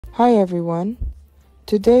Hi everyone.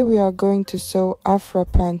 Today we are going to sew AFRA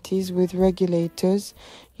panties with regulators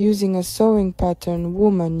using a sewing pattern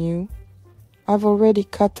Woman knew. I've already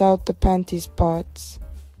cut out the panties parts.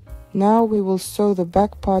 Now we will sew the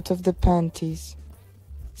back part of the panties.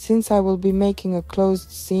 Since I will be making a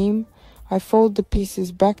closed seam, I fold the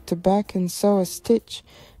pieces back to back and sew a stitch,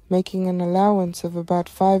 making an allowance of about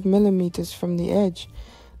 5 millimeters from the edge.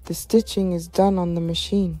 The stitching is done on the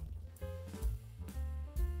machine.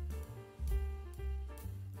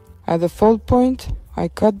 At the fold point, I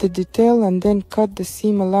cut the detail and then cut the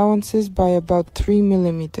seam allowances by about 3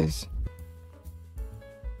 millimeters.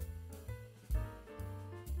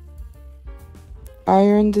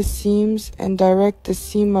 Iron the seams and direct the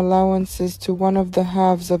seam allowances to one of the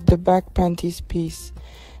halves of the back panties piece.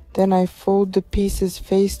 Then I fold the pieces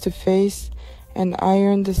face to face and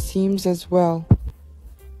iron the seams as well.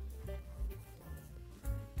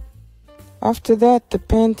 After that, the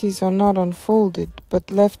panties are not unfolded, but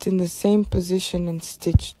left in the same position and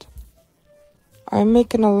stitched. I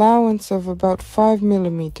make an allowance of about 5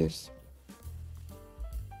 millimeters.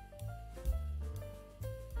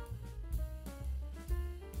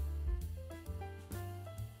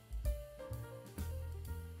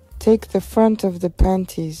 Take the front of the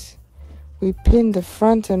panties. We pin the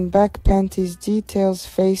front and back panties details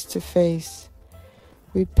face to face.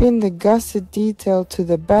 We pin the gusset detail to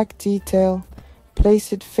the back detail,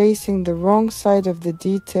 place it facing the wrong side of the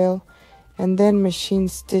detail, and then machine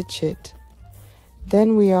stitch it.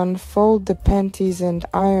 Then we unfold the panties and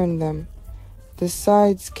iron them. The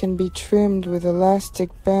sides can be trimmed with elastic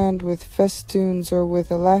band with festoons or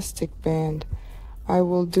with elastic band. I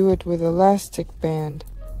will do it with elastic band.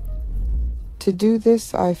 To do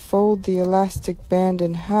this, I fold the elastic band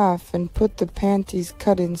in half and put the panties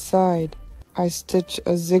cut inside. I stitch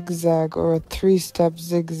a zigzag or a 3-step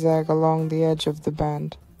zigzag along the edge of the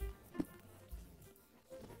band.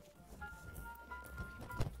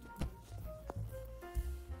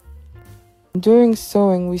 During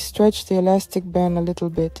sewing, we stretch the elastic band a little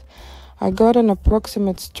bit. I got an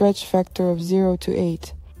approximate stretch factor of 0 to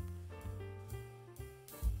 8.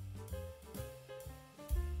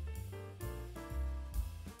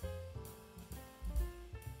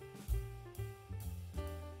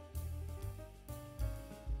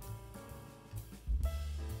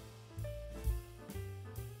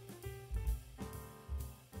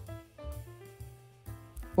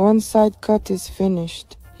 One side cut is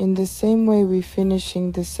finished. In the same way we're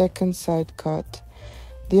finishing the second side cut.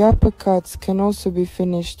 The upper cuts can also be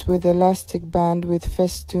finished with elastic band with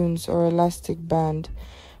festoons or elastic band,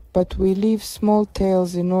 but we leave small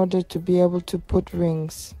tails in order to be able to put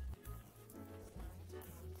rings.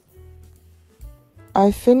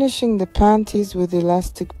 I'm finishing the panties with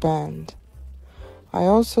elastic band. I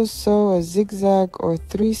also sew a zigzag or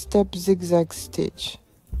 3-step zigzag stitch.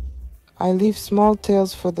 I leave small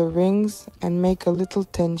tails for the rings and make a little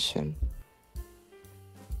tension.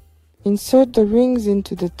 Insert the rings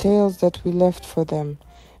into the tails that we left for them.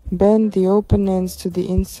 Bend the open ends to the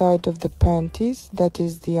inside of the panties, that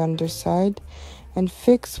is the underside, and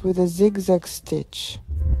fix with a zigzag stitch.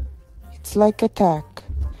 It's like a tack.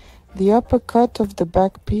 The upper cut of the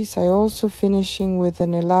back piece I also finishing with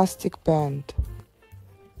an elastic band.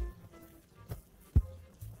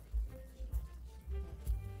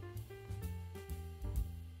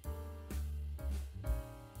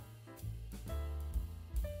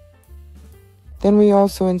 Then we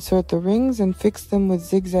also insert the rings and fix them with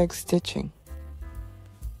zigzag stitching.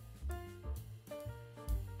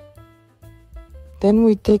 Then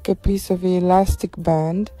we take a piece of elastic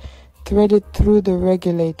band, thread it through the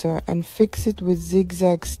regulator and fix it with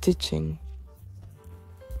zigzag stitching.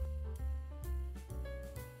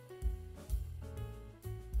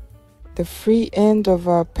 The free end of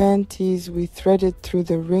our panties we thread it through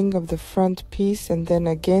the ring of the front piece and then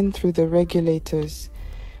again through the regulators.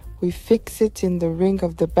 We fix it in the ring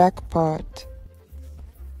of the back part.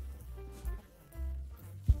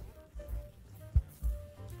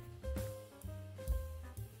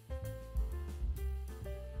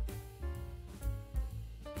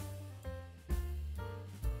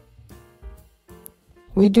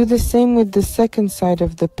 We do the same with the second side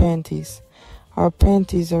of the panties. Our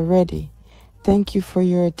panties are ready. Thank you for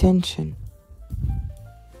your attention.